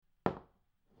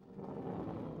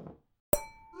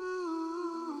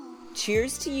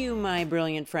Cheers to you, my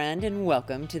brilliant friend, and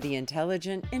welcome to the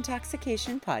Intelligent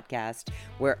Intoxication Podcast,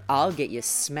 where I'll get you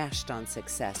smashed on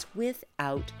success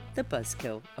without the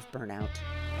buzzkill of burnout.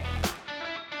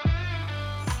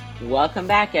 Welcome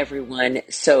back, everyone.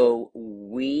 So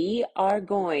we are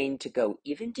going to go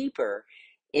even deeper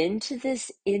into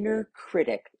this inner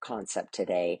critic concept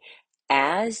today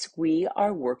as we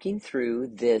are working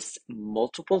through this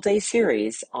multiple day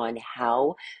series on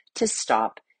how to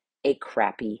stop a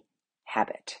crappy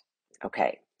habit.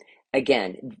 Okay.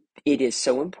 Again, it is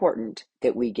so important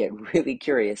that we get really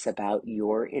curious about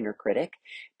your inner critic,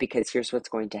 because here's what's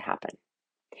going to happen.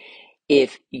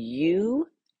 If you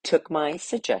took my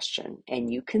suggestion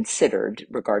and you considered,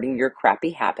 regarding your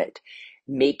crappy habit,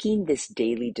 making this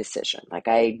daily decision, like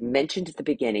I mentioned at the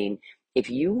beginning, if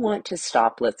you want to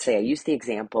stop, let's say I use the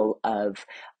example of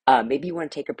maybe you want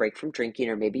to take a break from drinking,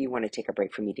 or maybe you want to take a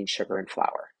break from eating sugar and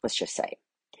flour, let's just say.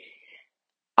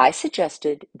 I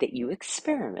suggested that you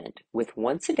experiment with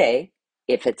once a day.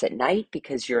 If it's at night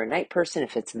because you're a night person,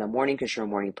 if it's in the morning because you're a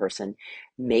morning person,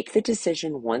 make the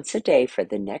decision once a day for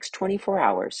the next 24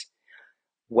 hours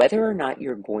whether or not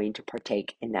you're going to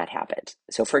partake in that habit.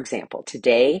 So for example,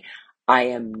 today I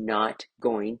am not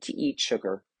going to eat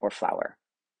sugar or flour.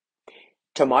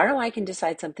 Tomorrow I can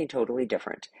decide something totally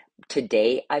different.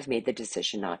 Today I've made the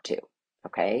decision not to.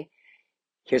 Okay?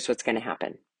 Here's what's going to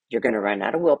happen. You're going to run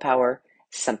out of willpower.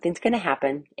 Something's going to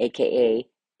happen, aka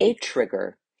a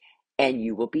trigger, and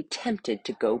you will be tempted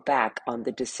to go back on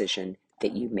the decision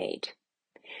that you made.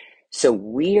 So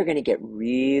we are going to get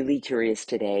really curious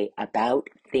today about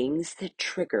things that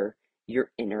trigger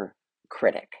your inner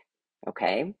critic.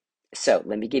 Okay? So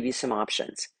let me give you some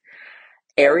options.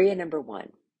 Area number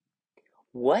one,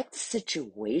 what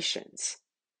situations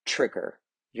trigger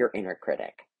your inner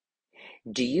critic?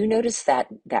 Do you notice that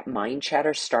mind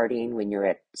chatter starting when you're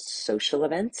at social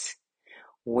events,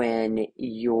 when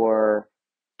you're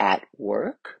at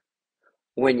work,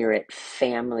 when you're at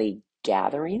family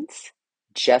gatherings?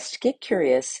 Just get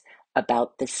curious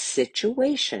about the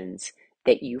situations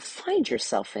that you find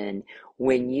yourself in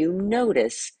when you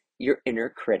notice your inner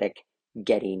critic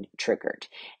getting triggered.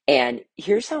 And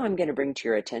here's how I'm going to bring to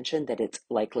your attention that it's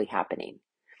likely happening.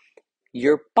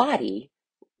 Your body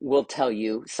will tell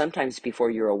you, sometimes before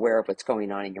you're aware of what's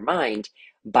going on in your mind,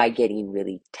 by getting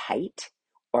really tight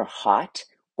or hot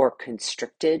or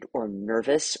constricted or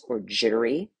nervous or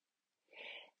jittery.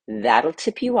 That'll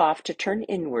tip you off to turn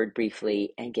inward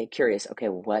briefly and get curious. Okay,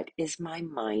 what is my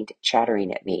mind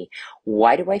chattering at me?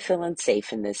 Why do I feel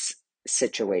unsafe in this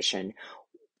situation?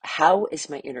 How is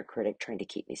my inner critic trying to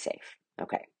keep me safe?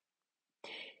 Okay.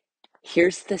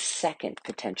 Here's the second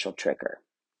potential trigger.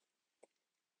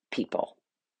 People,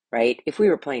 right? If we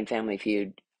were playing Family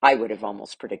Feud, I would have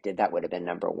almost predicted that would have been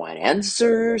number one.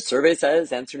 Survey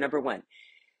says answer number one.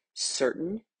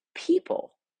 Certain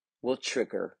people will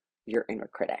trigger your inner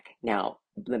critic. Now,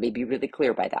 let me be really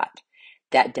clear by that.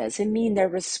 That doesn't mean they're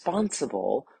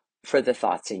responsible for the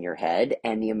thoughts in your head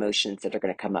and the emotions that are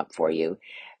going to come up for you,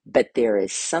 but there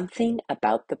is something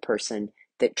about the person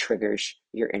that triggers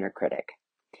your inner critic.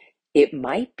 It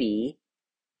might be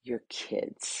your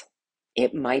kids.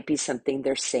 It might be something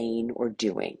they're saying or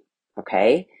doing,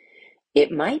 okay? It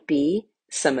might be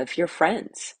some of your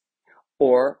friends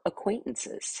or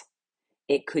acquaintances.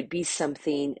 It could be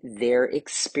something they're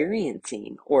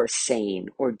experiencing or saying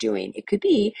or doing. It could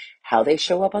be how they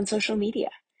show up on social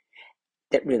media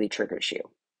that really triggers you.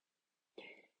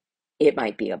 It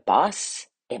might be a boss.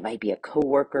 It might be a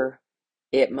coworker.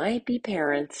 It might be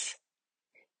parents.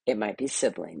 It might be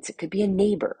siblings. It could be a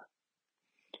neighbor.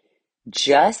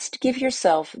 Just give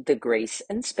yourself the grace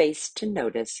and space to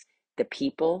notice the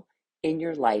people in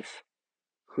your life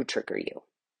who trigger you.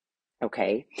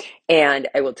 Okay. And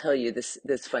I will tell you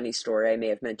this funny story. I may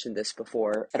have mentioned this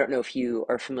before. I don't know if you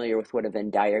are familiar with what a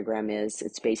Venn diagram is.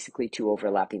 It's basically two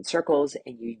overlapping circles,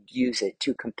 and you use it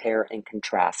to compare and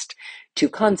contrast to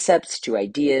concepts, to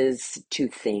ideas, to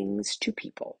things, to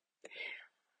people.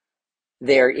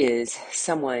 There is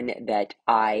someone that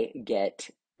I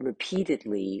get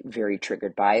repeatedly very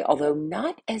triggered by, although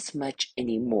not as much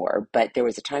anymore, but there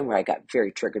was a time where I got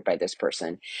very triggered by this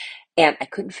person. And I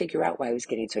couldn't figure out why I was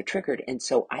getting so triggered. And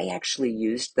so I actually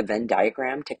used the Venn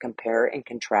diagram to compare and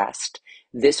contrast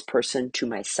this person to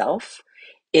myself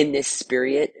in this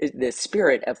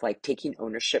spirit of like taking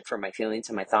ownership for my feelings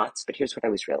and my thoughts. But here's what I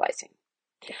was realizing.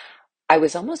 I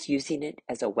was almost using it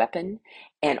as a weapon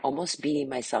and almost beating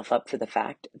myself up for the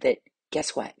fact that,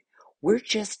 guess what? We're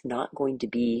just not going to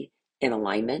be in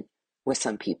alignment with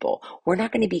some people. We're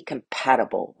not going to be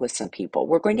compatible with some people.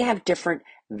 We're going to have different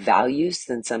values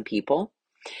than some people.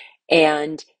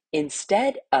 And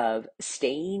instead of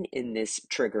staying in this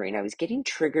triggering, I was getting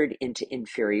triggered into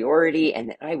inferiority, and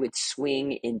then I would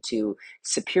swing into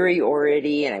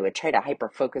superiority, and I would try to hyper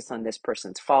focus on this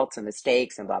person's faults and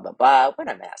mistakes and blah, blah, blah. What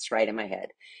a mess, right, in my head.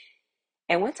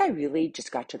 And once I really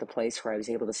just got to the place where I was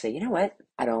able to say, you know what?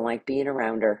 I don't like being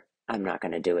around her. I'm not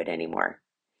going to do it anymore.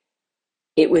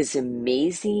 It was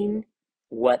amazing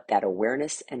what that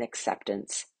awareness and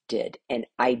acceptance did. And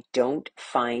I don't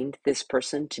find this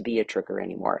person to be a trigger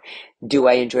anymore. Do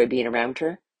I enjoy being around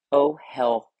her? Oh,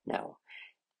 hell no.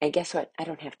 And guess what? I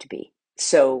don't have to be.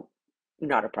 So,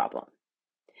 not a problem.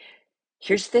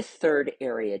 Here's the third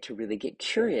area to really get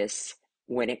curious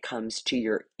when it comes to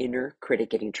your inner critic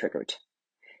getting triggered.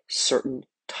 Certain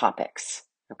topics,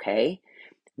 okay?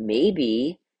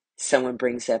 Maybe someone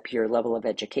brings up your level of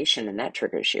education and that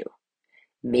triggers you.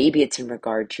 Maybe it's in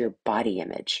regard to your body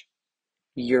image,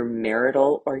 your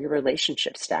marital or your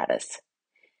relationship status,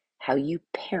 how you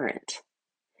parent,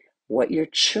 what your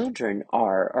children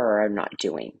are or are not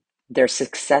doing, their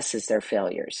successes, their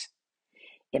failures.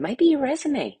 It might be your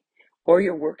resume or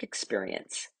your work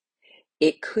experience.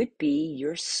 It could be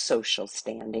your social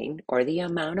standing or the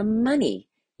amount of money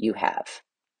you have.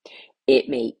 It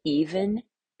may even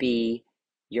be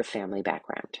your family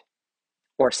background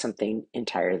or something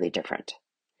entirely different.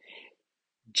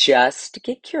 Just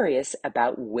get curious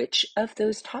about which of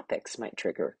those topics might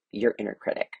trigger your inner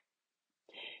critic.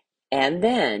 And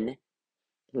then,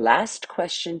 last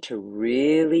question to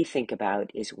really think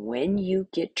about is when you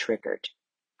get triggered,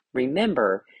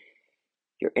 remember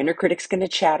your inner critic's going to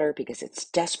chatter because it's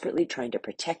desperately trying to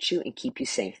protect you and keep you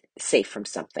safe from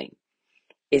something.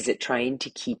 Is it trying to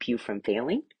keep you from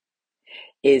failing?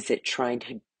 Is it trying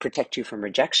to protect you from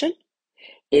rejection?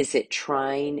 Is it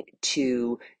trying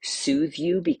to soothe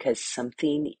you because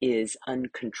something is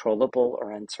uncontrollable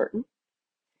or uncertain?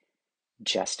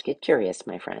 Just get curious,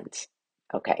 my friends.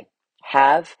 Okay,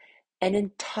 have an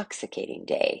intoxicating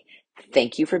day.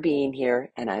 Thank you for being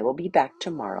here, and I will be back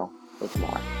tomorrow with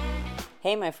more.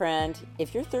 Hey, my friend,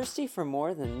 if you're thirsty for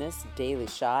more than this daily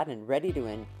shot and ready to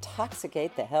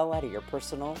intoxicate the hell out of your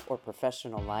personal or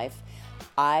professional life,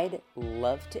 I'd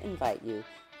love to invite you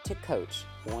to coach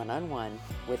one-on-one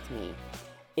with me.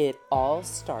 It all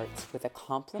starts with a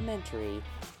complimentary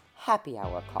happy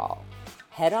hour call.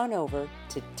 Head on over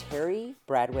to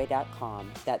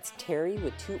terrybradway.com. That's Terry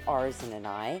with 2 R's and an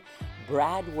I.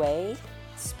 Bradway,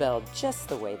 spelled just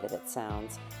the way that it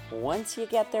sounds. Once you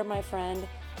get there, my friend,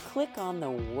 click on the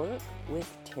Work with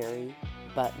Terry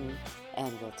button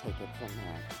and we'll take it from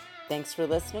there. Thanks for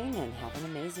listening and have an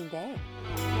amazing day.